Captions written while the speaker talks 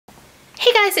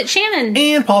guys, it's Shannon.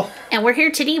 And Paul. And we're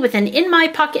here today with an In My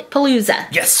Pocket Palooza.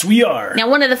 Yes, we are. Now,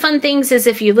 one of the fun things is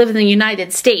if you live in the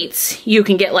United States, you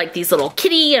can get like these little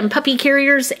kitty and puppy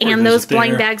carriers and those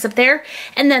blind bags up there.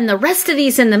 And then the rest of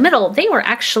these in the middle, they were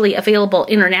actually available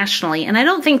internationally. And I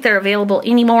don't think they're available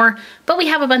anymore, but we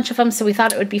have a bunch of them, so we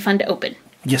thought it would be fun to open.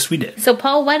 Yes, we did. So,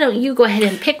 Paul, why don't you go ahead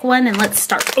and pick one and let's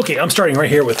start. Okay, I'm starting right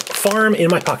here with Farm in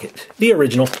My Pocket, the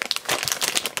original.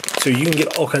 So you can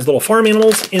get all kinds of little farm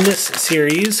animals in this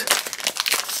series.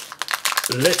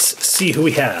 Let's see who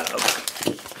we have.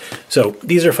 So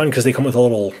these are fun because they come with a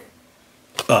little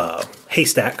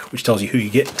haystack, which tells you who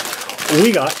you get.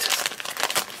 We got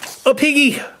a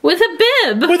piggy. With a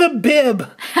bib. With a bib.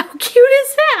 How cute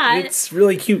is that? It's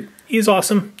really cute. He's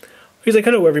awesome. He's like,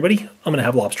 hello, everybody. I'm going to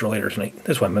have lobster later tonight.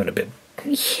 That's why I'm in a bib.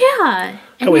 Yeah.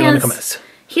 Oh, wait, on the mess.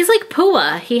 He's like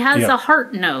Pua. He has a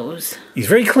heart nose. He's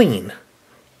very clean.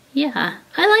 Yeah.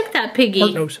 I like that piggy.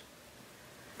 Heart nose.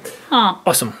 Oh.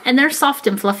 Awesome. And they're soft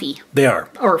and fluffy. They are.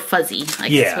 Or fuzzy, I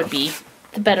guess would be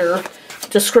the better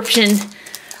description.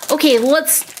 Okay,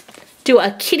 let's do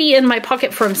a kitty in my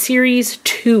pocket from series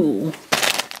 2.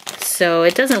 So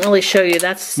it doesn't really show you.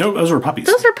 That's no, those are puppies.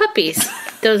 Those are puppies.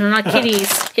 Those are not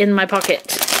kitties in my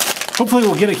pocket. Hopefully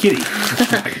we'll get a kitty.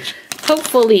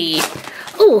 Hopefully.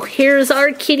 Oh, here's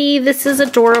our kitty. This is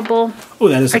adorable. Oh,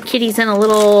 that is. Our kitty's in a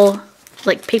little,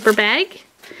 like, paper bag.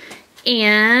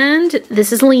 And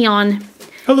this is Leon.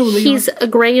 Hello, Leon. He's a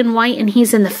gray and white, and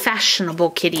he's in the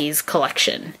Fashionable Kitties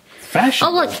collection.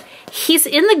 Fashionable? Oh, look. He's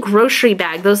in the grocery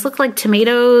bag. Those look like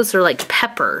tomatoes or, like,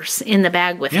 peppers in the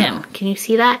bag with him. Can you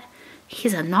see that?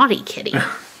 He's a naughty kitty.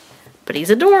 But he's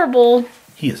adorable.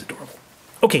 He is adorable.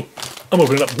 Okay, I'm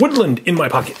opening up Woodland in My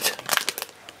Pocket.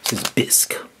 This is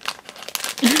Bisque.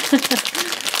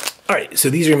 Alright,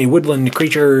 so these are going to be woodland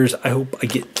creatures. I hope I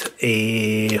get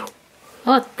a...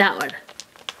 Oh, that one.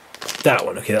 That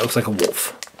one. Okay, that looks like a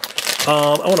wolf.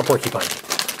 I want a porcupine.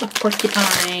 A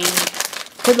porcupine.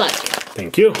 Good luck.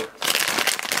 Thank you.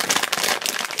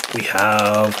 We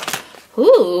have...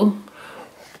 Ooh.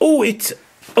 Oh, it's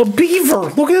a beaver.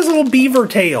 Look at his little beaver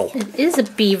tail. It is a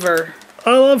beaver.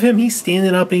 I love him. He's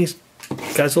standing up and he's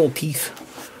got his little teeth.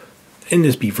 And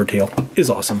this beaver tail is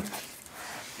awesome.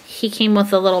 He came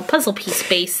with a little puzzle piece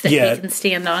base that he can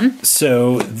stand on.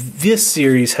 So this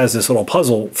series has this little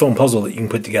foam puzzle that you can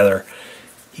put together.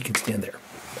 He can stand there.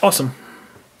 Awesome.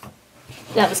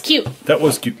 That was cute. That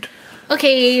was cute.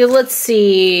 Okay, let's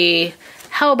see.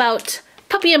 How about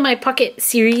Puppy in My Pocket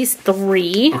Series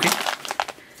 3? Okay.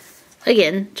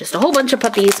 Again, just a whole bunch of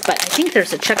puppies, but I think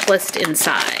there's a checklist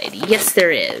inside. Yes,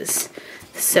 there is.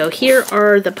 So here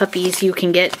are the puppies you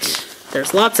can get.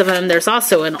 There's lots of them. There's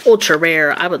also an ultra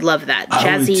rare. I would love that.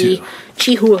 Jazzy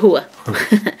Chihuahua.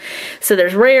 Okay. So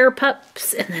there's rare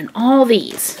pups and then all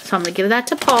these. So I'm going to give that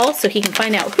to Paul so he can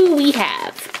find out who we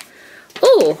have.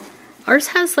 Oh, ours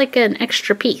has like an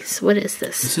extra piece. What is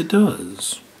this? Yes, it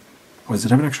does. Why does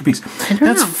it have an extra piece? I don't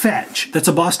know. That's Fetch. That's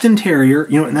a Boston Terrier.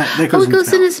 You know, and that goes it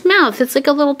goes in his mouth. It's like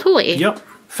a little toy. Yep.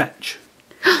 Fetch.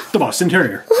 The Boston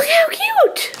Terrier. Look how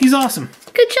cute. He's awesome.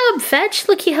 Good job, Fetch.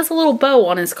 Look, he has a little bow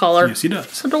on his collar. Yes, he does.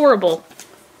 It's adorable.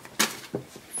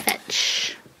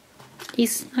 Fetch.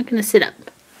 He's not going to sit up.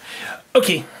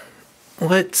 Okay.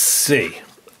 Let's see.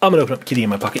 I'm going to open up Kitty in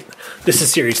My Pocket. This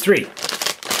is Series 3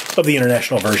 of the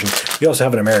international version. We also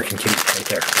have an American kitty right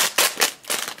there.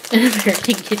 An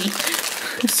American kitty.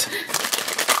 Oops.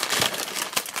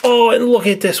 Oh, and look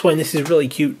at this one. This is really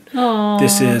cute. Aww.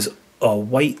 This is a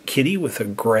white kitty with a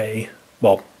gray,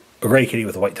 well, a gray kitty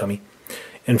with a white tummy.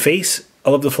 And face, I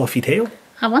love the fluffy tail.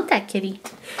 I want that kitty.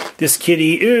 This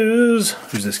kitty is,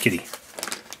 who's this kitty?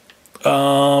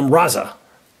 Raza.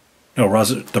 No,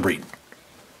 Raza, the breed.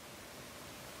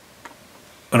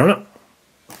 I don't know.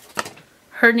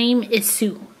 Her name is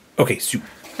Sue. Okay, Sue.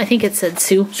 I think it said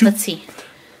Sue. Let's see.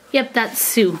 Yep, that's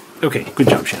Sue. Okay, good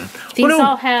job, Shannon. These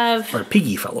all have... Our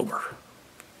piggy fell over.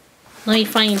 Let me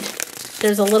find...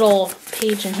 There's a little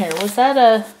page in here. Was that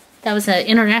a... That was an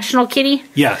international kitty?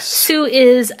 Yes. Sue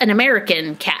is an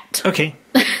American cat. Okay.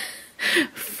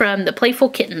 From the Playful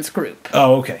Kittens group.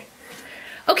 Oh, okay.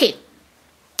 Okay.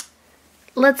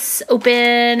 Let's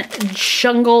open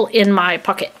Jungle in My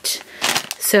Pocket.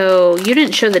 So, you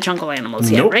didn't show the jungle animals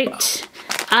yet, right?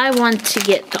 I want to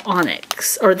get the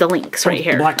onyx, or the lynx right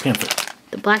here. The Black Panther.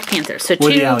 The Black Panther. So or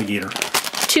the alligator.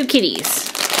 2 kitties.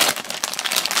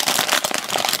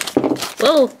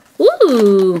 Whoa.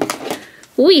 Woo!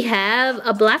 We have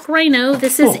a black rhino.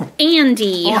 This is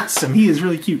Andy. Awesome. He is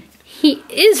really cute. He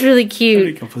is really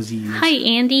cute. Fuzzies. Hi,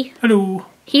 Andy. Hello.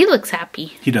 He looks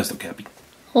happy. He does look happy.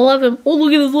 I love him. Oh,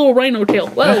 look at his little rhino tail.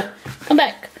 Whoa. Come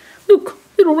back. Look.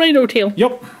 Little rhino tail.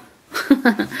 Yep.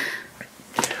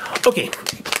 Okay,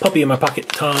 puppy in my pocket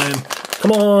time.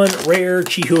 Come on, rare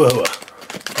Chihuahua.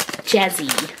 Jazzy.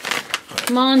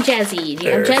 Come on, Jazzy. Do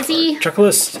you have Jazzy?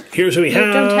 Checklist. Here's what we have.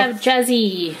 You don't have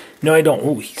Jazzy. No, I don't.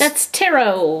 Ooh, That's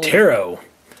Taro. Taro.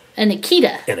 And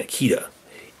Akita. And Akita.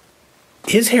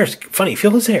 His hair's funny.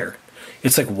 Feel his hair.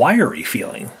 It's like wiry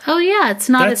feeling. Oh yeah, it's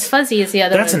not as fuzzy as the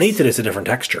other That's ones. neat that it's a different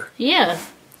texture. Yeah.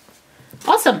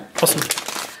 Awesome. Awesome.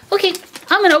 Okay,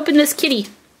 I'm going to open this kitty.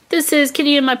 This is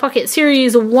Kitty in My Pocket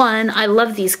Series 1. I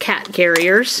love these cat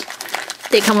carriers.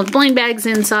 They come with blind bags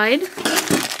inside.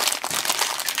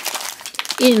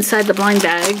 Inside the blind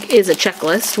bag is a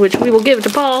checklist, which we will give to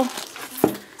Paul.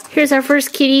 Here's our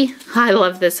first kitty. I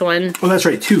love this one. Oh, that's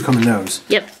right. 2 come in those.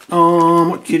 Yep.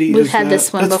 What kitty We've is had that?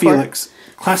 this one That's before. Felix.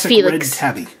 Classic Felix. red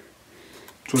tabby.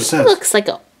 That's what it He says. looks like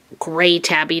a gray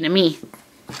tabby to me.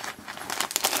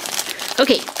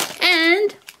 Okay,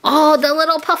 and oh, the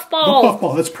little puffball. Oh,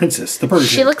 puffball. That's Princess, the Persian.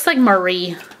 She looks like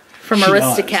Marie from She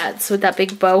Aristocats with that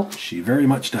big bow. She very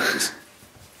much does.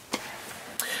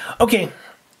 Okay.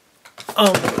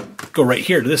 Go right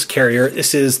here to this carrier.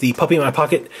 This is the Puppy in My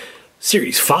Pocket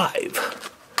Series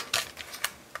 5.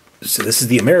 So this is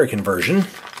the American version.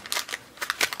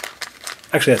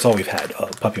 Actually, that's all we've had.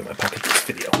 Puppy in My Pocket this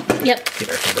video. Yep. The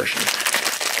American version.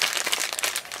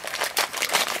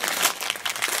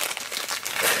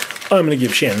 I'm going to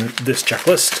give Shannon this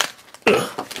checklist.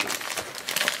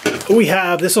 Ugh. We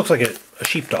have, this looks like a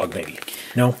sheepdog maybe.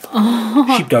 No?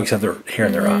 Oh. Sheepdogs have their hair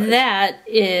in their eyes. That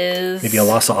is... Maybe a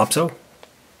Lhasa Apso?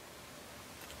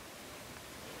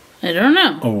 I don't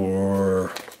know.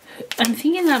 Or... I'm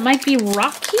thinking that might be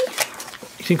Rocky.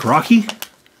 You think Rocky?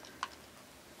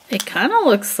 It kind of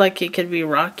looks like it could be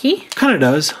Rocky. Kind of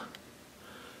does.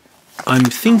 I'm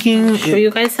thinking I'll show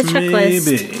you guys the checklist.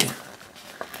 Maybe.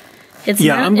 It's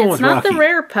Yeah, not, I'm going it's with not Rocky. the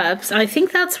rare pups. I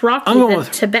think that's Rocky, I'm going the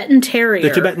with Tibetan Terrier.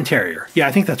 The Tibetan Terrier. Yeah,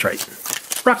 I think that's right.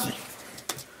 Rocky.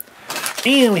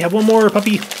 And we have one more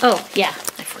puppy. Oh, yeah.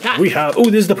 I forgot. We have... Oh,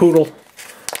 this is the poodle.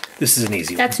 This is an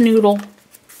easy That's Noodle. one.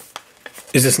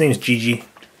 Is this name's Gigi?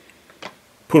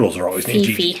 Poodles are always named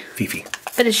Fifi. Gigi. Fifi.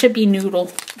 But it should be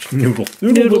Noodle. Noodle.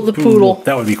 Noodle the poodle.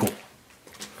 That would be cool.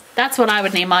 That's what I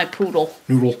would name my poodle.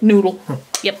 Noodle. Noodle. Huh.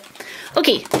 Yep.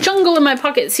 Okay, Jungle in My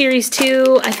Pocket Series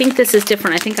 2. I think this is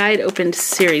different. I think I had opened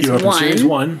Series 1. Series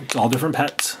 1. It's all different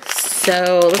pets.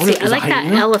 So, let's see. I like that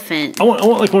elephant. I want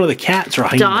like one of the cats or a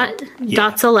hyena. Dot. Yeah.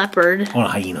 Dot's a leopard. I want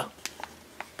a hyena.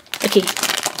 Okay.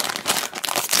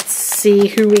 Let's see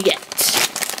who we get.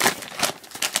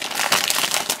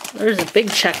 There's a big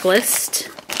checklist.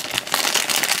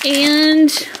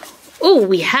 And, oh,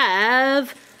 we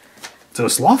have... So a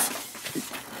sloth?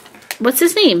 What's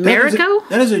his name? Mariko?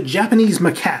 That is a Japanese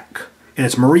macaque, and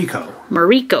it's Mariko.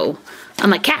 Mariko. A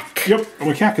macaque. Yep, a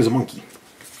macaque is a monkey.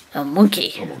 A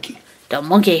monkey. A monkey. The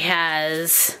monkey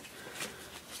has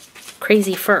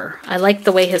crazy fur. I like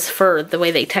the way his fur, the way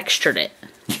they textured it.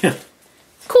 Yeah.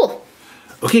 Cool.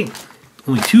 Okay,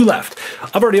 only 2 left.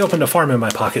 I've already opened a farm in my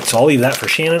pocket, so I'll leave that for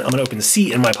Shannon. I'm going to open the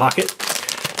sea in my pocket.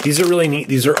 These are really neat.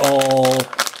 These are all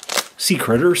sea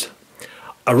critters.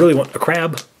 I really want a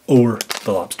crab or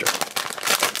the lobster.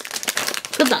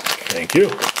 Good luck. Thank you.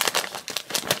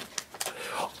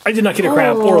 I did not get a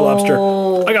crab or a lobster.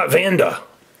 I got Vanda.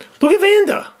 Look at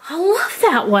Vanda. I love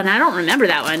that one. I don't remember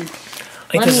that one.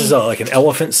 I think this is like an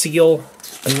elephant seal.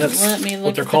 I think that's Let me look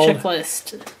what they're at called. the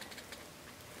checklist.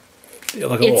 Yeah,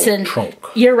 like a little trunk.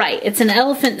 You're right. It's an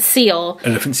elephant seal.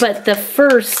 Elephant seal. But the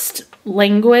first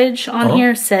language on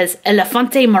here says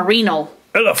Elefante Marino.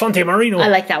 Elefante Marino. I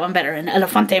like that one better. An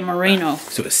Elefante Marino.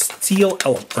 So a seal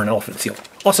or an elephant seal.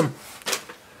 Awesome.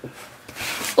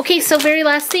 Okay, so very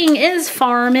last thing is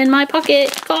Farm in My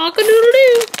Pocket.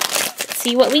 Cock-a-doodle-doo. Let's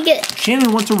see what we get.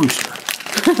 Shannon wants a rooster.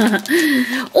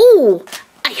 Oh,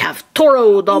 I have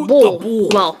Toro the bull. the bull.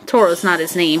 Well, Toro's not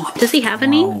his name. Does he have a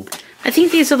name? I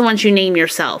think these are the ones you name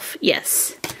yourself.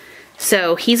 Yes.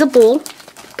 So he's a bull,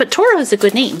 but Toro is a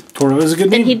good name. Toro is a good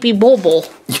name. Then he'd be Bull Bull.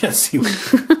 Yes, he would.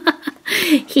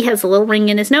 He has a little ring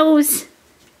in his nose,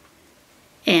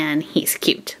 and he's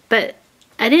cute. But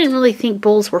I didn't really think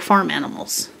bulls were farm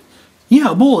animals.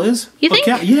 Yeah, a bull is. You think?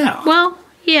 Cow, yeah. Well,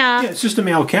 yeah. Yeah, it's just a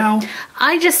male cow.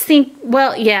 I just think,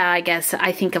 well, yeah, I guess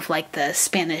I think of like the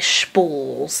Spanish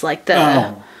bulls, like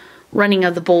the running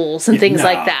of the bulls and things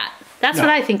like that. That's what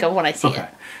I think of when I see it.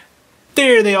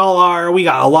 There they all are. We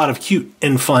got a lot of cute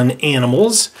and fun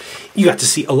animals. You got to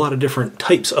see a lot of different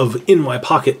types of In My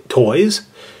Pocket toys,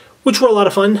 which were a lot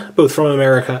of fun, both from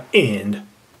America and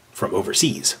from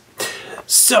overseas.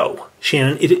 So,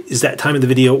 Shannon, it is that time of the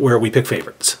video where we pick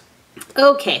favorites.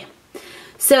 Okay.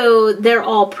 So they're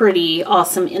all pretty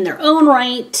awesome in their own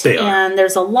right. They are. And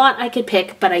there's a lot I could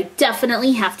pick, but I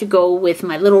definitely have to go with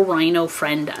my little rhino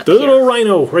friend up The here. little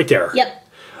rhino right there. Yep.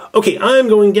 Okay, I'm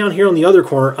going down here on the other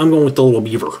corner. I'm going with the little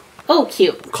beaver. Oh,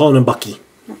 cute. I'm calling him Bucky.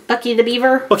 Bucky the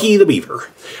beaver? Bucky the beaver.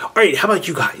 All right, how about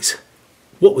you guys?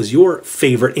 What was your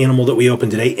favorite animal that we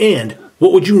opened today, and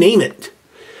what would you name it?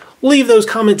 Leave those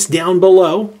comments down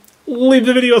below. Leave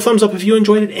the video a thumbs up if you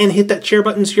enjoyed it, and hit that share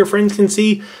button so your friends can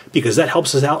see, because that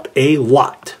helps us out a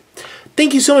lot.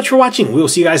 Thank you so much for watching. We will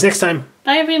see you guys next time.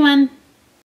 Bye, everyone.